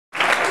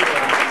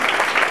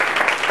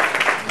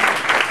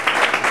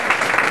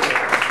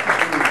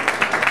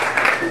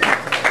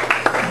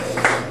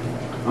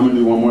I'm gonna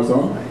do one more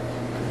song.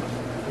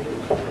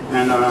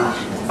 And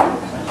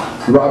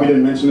Robbie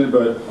didn't mention it,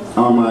 but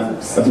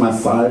that's my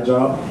side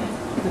job.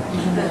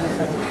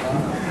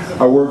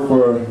 I work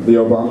for the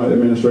Obama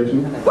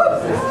administration,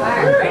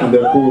 and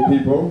they're cool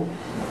people.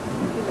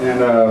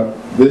 And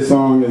this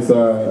song is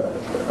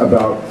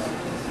about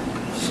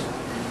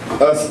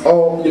us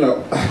all, you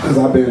know, because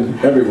I've been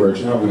everywhere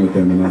traveling with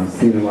them, and I've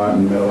seen a lot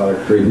and met a lot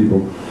of great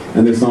people.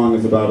 And this song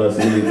is about us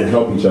needing to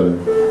help each other.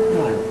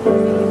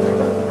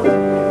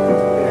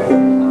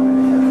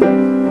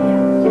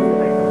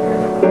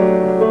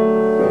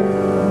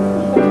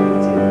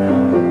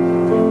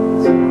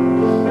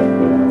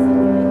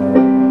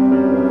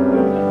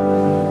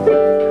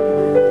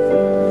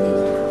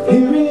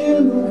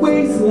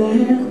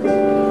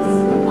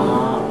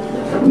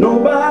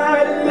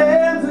 Nobody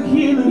lends a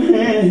healing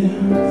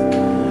hand.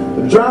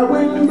 The dry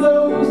wind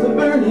blows the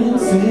burning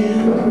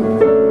sand.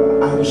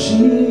 I will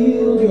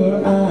shield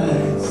your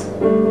eyes.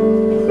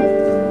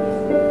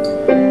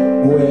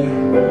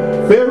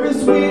 Where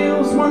Ferris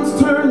wheels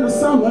once turned the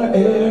summer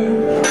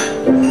air,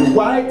 the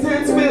white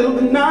tents fill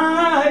the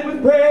night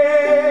with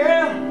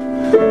prayer.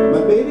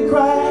 My baby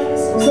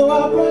cries, so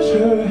I brush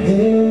her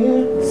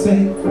hair,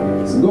 say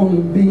it's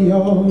gonna be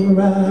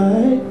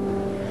alright.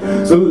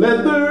 So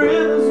let the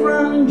rivers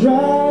run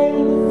dry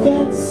and the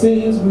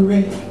fences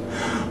break,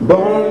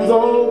 barns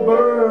all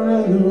burn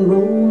and the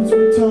roads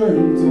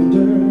return to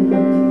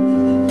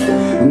dirt.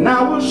 And I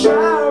will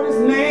shout his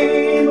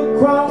name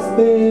across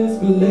this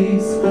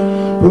place,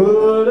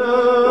 put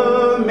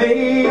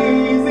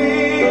amazing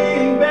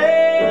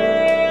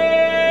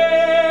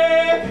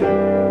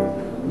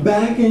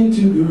back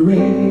into the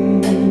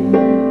rain.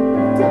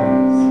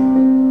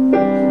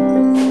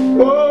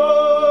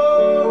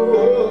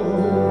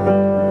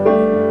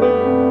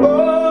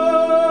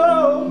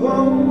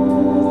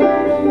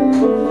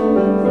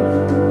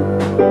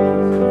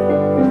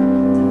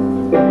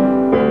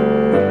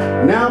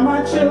 Now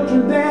my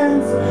children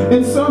dance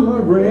in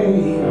summer rain.